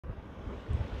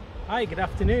Hi, good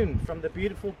afternoon from the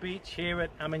beautiful beach here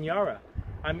at Amanyara.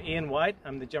 I'm Ian White,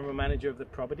 I'm the general manager of the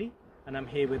property, and I'm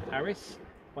here with Aris,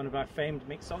 one of our famed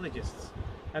mixologists.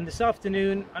 And this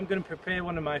afternoon I'm going to prepare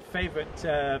one of my favorite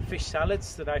fish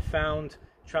salads that I found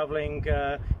traveling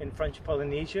in French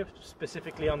Polynesia,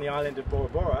 specifically on the island of Bora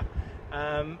Bora.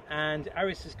 And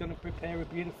Aris is going to prepare a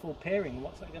beautiful pairing.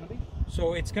 What's that going to be?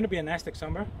 So it's going to be an Aztec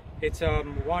Summer. It's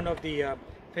one of the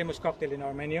famous cocktail in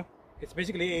our menu. It's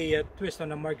basically a twist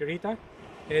on a margarita.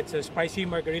 It's a spicy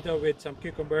margarita with some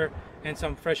cucumber and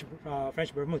some fresh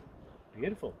French vermouth.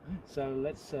 Beautiful. So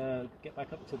let's get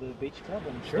back up to the beach club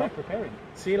and start preparing.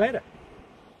 See you later.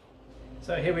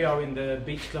 So here we are in the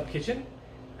beach club kitchen,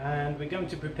 and we're going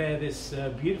to prepare this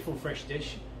beautiful fresh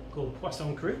dish called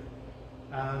Poisson Cru.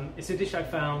 It's a dish I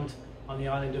found on the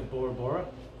island of Bora Bora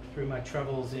through my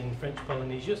travels in French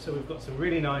Polynesia. So we've got some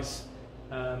really nice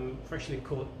freshly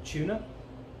caught tuna,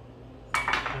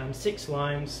 6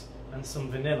 limes and some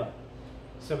vanilla.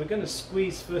 So we're going to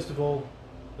squeeze first of all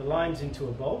the limes into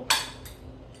a bowl.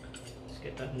 Let's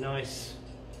get that nice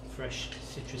fresh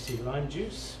citrusy lime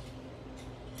juice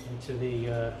into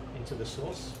the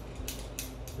sauce,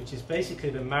 which is basically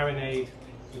the marinade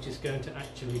which is going to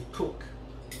actually cook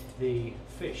the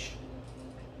fish.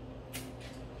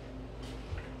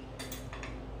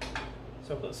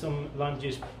 So I've got some lime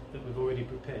juice that we've already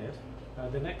prepared.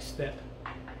 The next step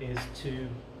is to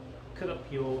cut up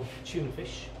your tuna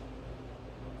fish.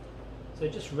 So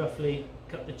just roughly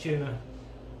cut the tuna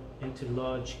into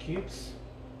large cubes,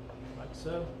 like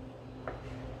so.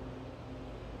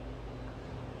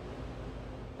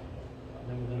 And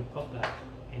then we're going to pop that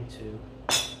into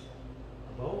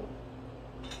a bowl.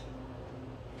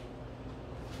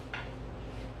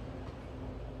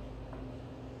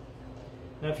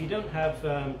 Now if you don't have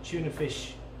tuna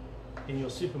fish in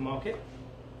your supermarket,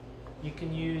 you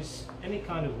can use any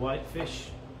kind of white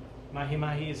fish.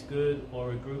 Mahi-mahi is good,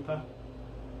 or a grouper.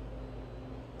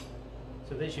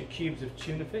 So there's your cubes of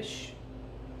tuna fish.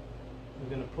 We're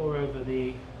going to pour over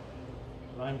the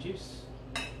lime juice.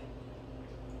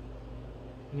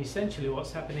 And essentially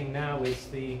what's happening now is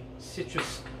the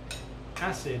citrus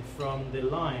acid from the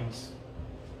limes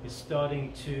is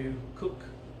starting to cook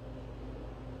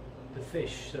the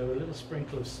fish. So a little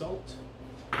sprinkle of salt.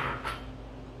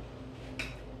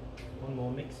 One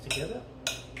more mix together.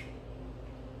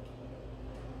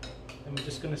 And we're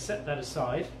just going to set that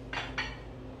aside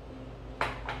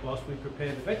whilst we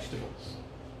prepare the vegetables.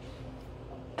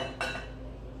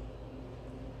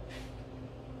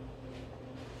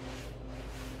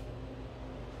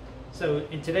 So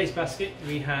in today's basket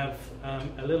we have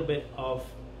a little bit of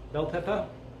bell pepper,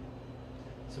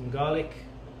 some garlic,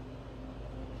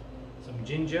 some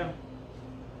ginger,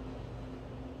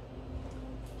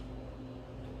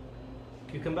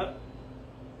 cucumber, a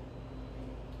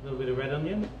little bit of red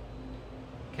onion,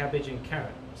 cabbage and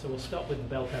carrot. So we'll start with the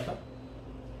bell pepper.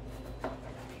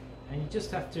 And you just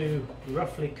have to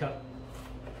roughly cut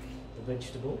the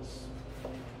vegetables.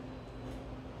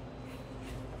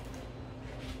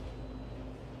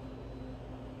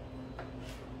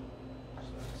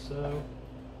 So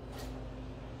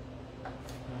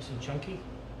nice and chunky.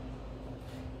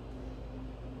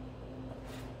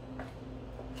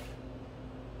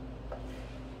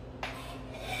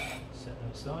 Set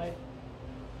them aside.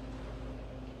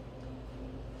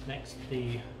 Next,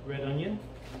 the red onion.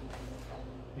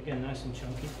 Again, nice and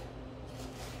chunky.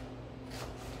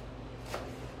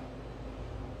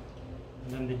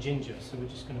 And then the ginger. So we're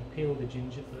just going to peel the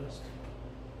ginger first.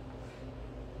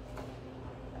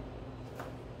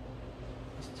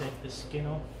 Just take the skin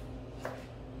off.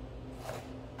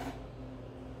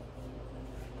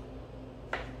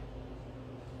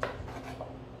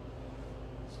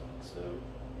 So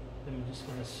then we're just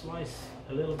going to slice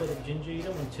a little bit of ginger. You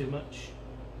don't want too much.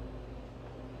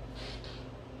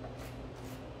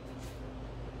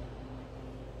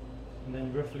 And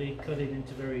then roughly cut it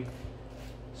into very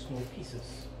small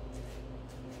pieces.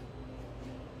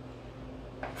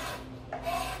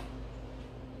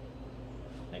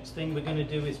 Next thing we're going to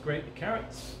do is grate the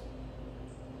carrots.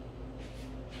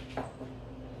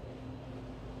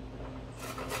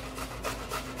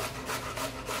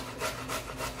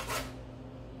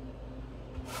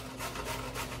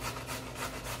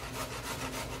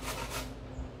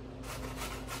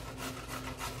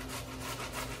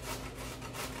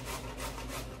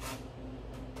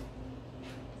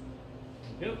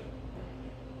 Go.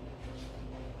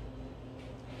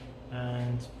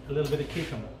 And a little bit of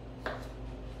cucumber.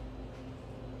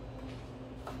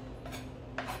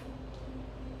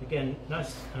 Again,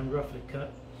 nice and roughly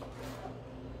cut.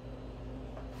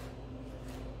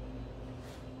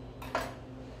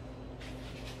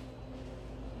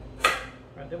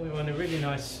 then we want a really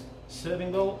nice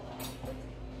serving bowl.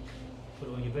 Put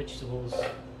all your vegetables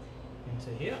into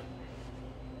here.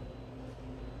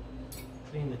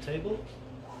 Clean the table.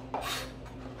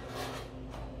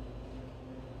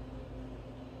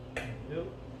 There we go.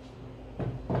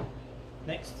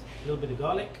 Next, a little bit of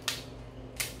garlic.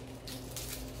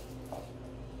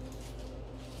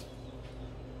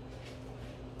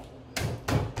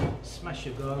 Smash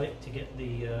your garlic to get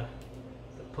the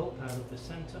pulp out of the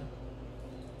center.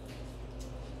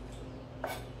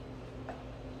 Take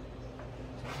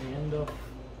the end off.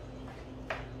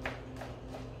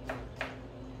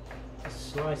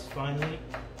 Just slice finely.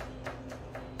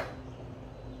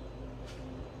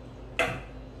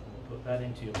 Put that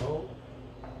into your bowl.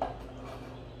 There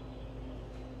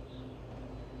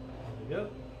we go.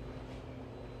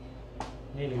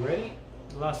 Nearly ready.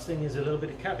 The last thing is a little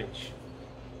bit of cabbage.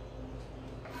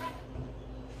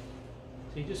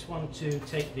 So you just want to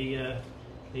take the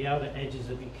outer edges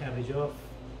of your cabbage off,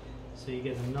 so you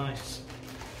get a nice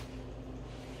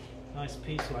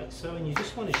piece like so, and you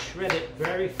just want to shred it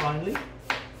very finely, like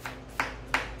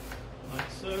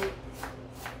so.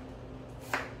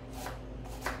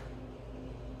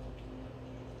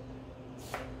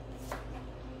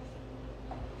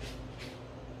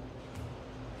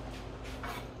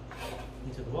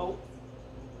 Into the bowl.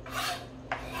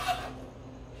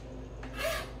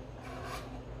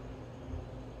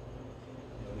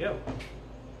 Go.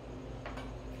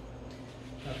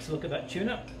 Let's look at that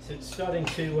tuna. So it's starting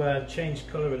to change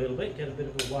colour a little bit, get a bit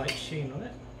of a white sheen on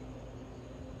it.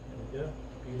 There we go,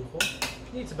 beautiful.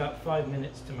 Needs about 5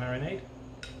 minutes to marinate.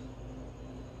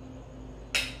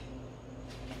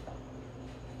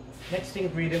 Next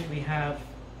ingredient we have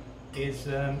is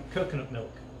coconut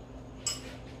milk.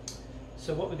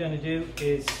 So what we're going to do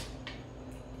is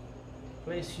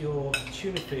place your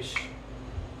tuna fish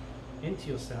into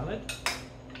your salad.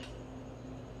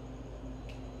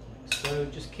 So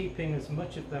just keeping as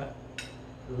much of that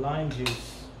lime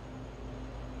juice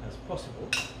as possible.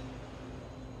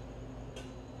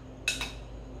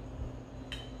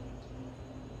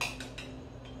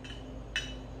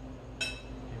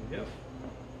 Here we go.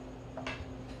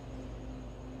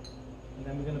 And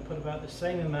then we're going to put about the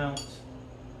same amount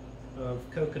of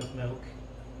coconut milk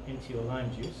into your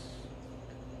lime juice.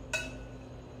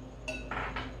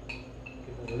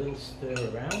 Give it a little stir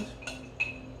around.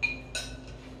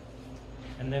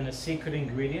 And then a secret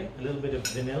ingredient, a little bit of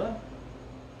vanilla.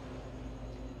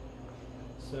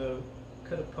 So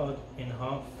cut a pod in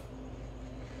half,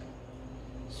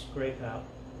 scrape out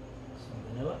some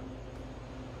vanilla,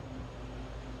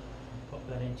 and pop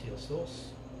that into your sauce.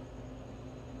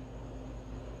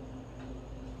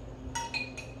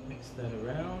 Mix that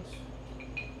around.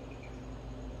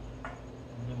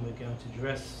 And then we're going to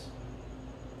dress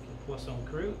the Poisson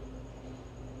Cru.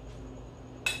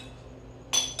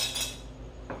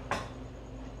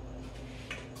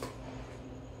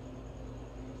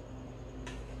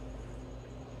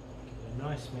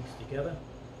 Nice mix together.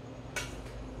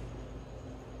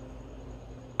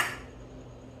 And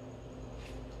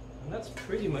that's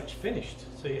pretty much finished.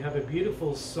 So you have a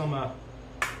beautiful summer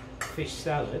fish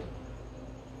salad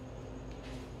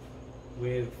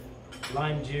with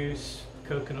lime juice,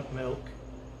 coconut milk,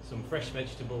 some fresh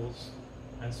vegetables,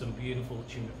 and some beautiful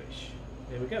tuna fish.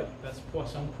 There we go. That's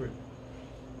Poisson Cru.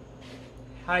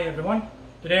 Hi everyone.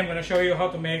 Today I'm going to show you how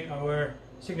to make our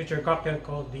signature cocktail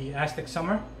called the Aztec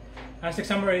Summer. Aztec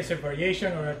Summer is a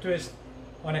variation or a twist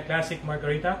on a classic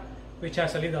margarita, which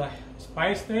has a little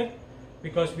spice to it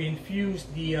because we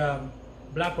infused the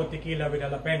Blanco tequila with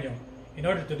jalapeno. In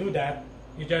order to do that,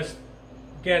 you just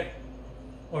get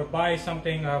or buy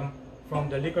something from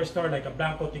the liquor store, like a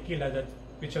Blanco tequila,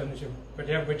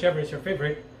 whichever is your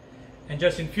favorite, and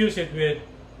just infuse it with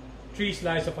 3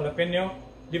 slices of jalapeno,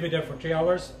 leave it there for 3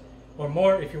 hours or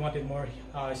more if you want it more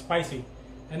spicy.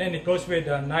 And then it goes with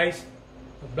a nice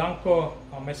Blanco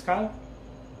mezcal,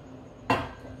 a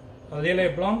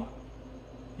Lillet Blanc.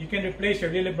 You can replace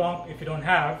your Lillet Blanc if you don't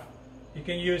have. You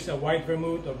can use a white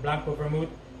vermouth or Blanco vermouth.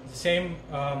 It's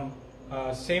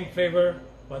the same flavor,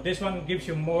 but this one gives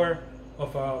you more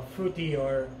of a fruity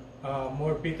or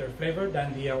more bitter flavor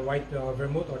than the white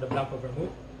vermouth or the Blanco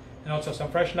vermouth. And also some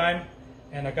fresh lime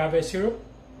and agave syrup.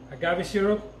 Agave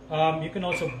syrup you can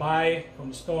also buy from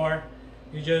the store.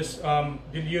 You just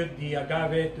dilute the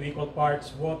agave to equal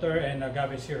parts water and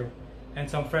agave syrup and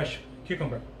some fresh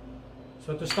cucumber.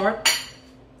 So to start,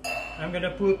 I'm going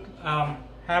to put half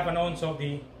an ounce of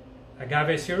the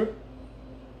agave syrup,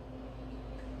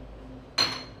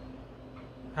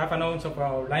 half an ounce of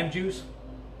our lime juice,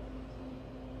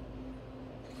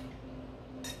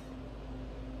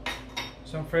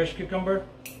 some fresh cucumber.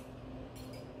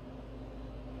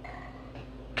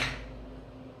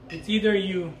 It's either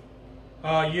you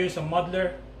use a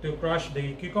muddler to crush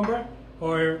the cucumber,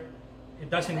 or it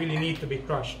doesn't really need to be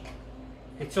crushed.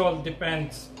 It all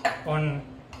depends on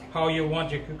how you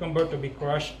want your cucumber to be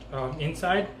crushed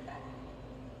inside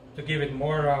to give it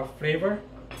more flavor.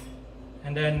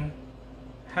 And then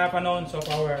half an ounce of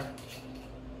our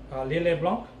Lillet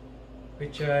Blanc,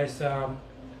 which is a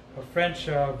French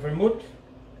vermouth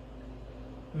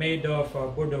made of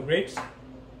Bordeaux grapes,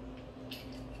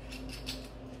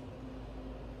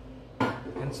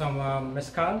 and some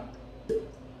mezcal,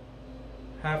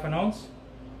 half an ounce,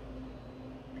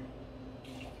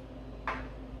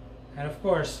 and of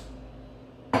course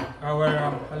our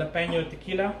jalapeno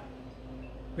tequila,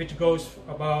 which goes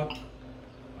about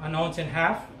an ounce and a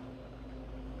half,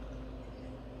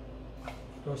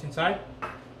 goes inside,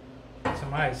 and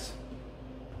some ice.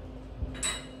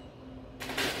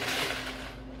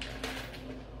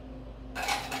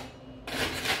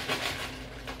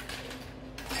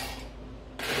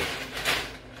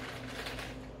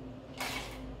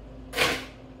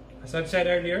 As I've said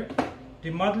earlier,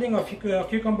 the muddling of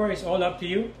cucumber is all up to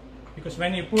you, because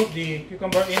when you put the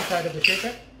cucumber inside of the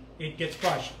shaker, it gets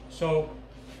crushed. So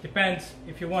depends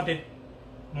if you want it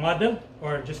muddled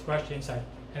or just crushed inside.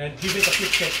 And then give it a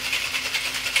quick shake.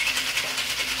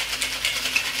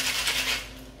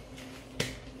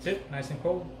 That's it, nice and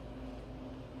cold.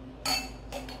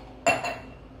 Some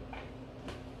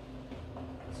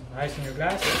ice in your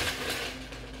glass.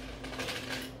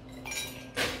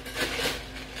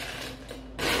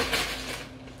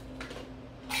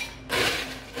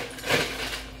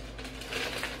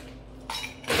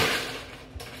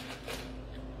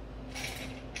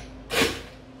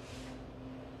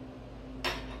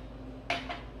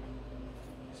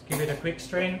 Give it a quick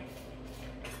strain.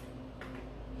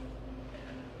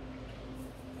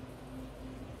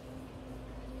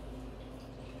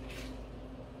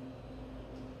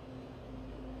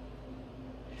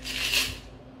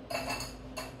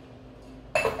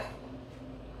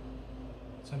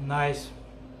 Some nice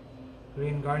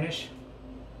green garnish.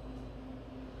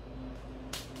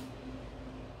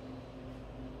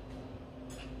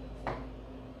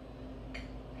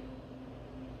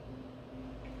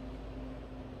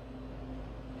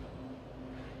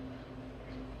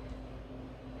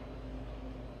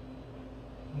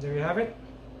 There you have it,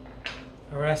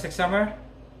 our Aztec Summer.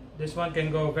 This one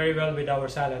can go very well with our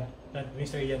salad that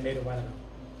Mr. Ian made a while ago.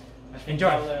 Enjoy.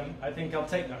 I think I'll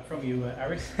take that from you,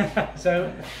 Aris.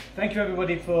 So, thank you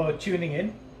everybody for tuning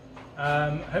in.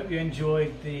 Hope you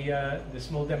enjoyed the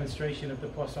small demonstration of the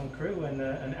Poisson Cru and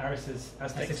Aris's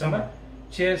Aztec Summer.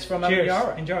 Cheers from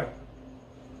Amanyara. Enjoy.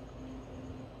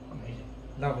 Amazing.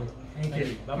 Lovely. Thank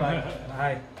you. Bye bye.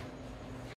 Bye.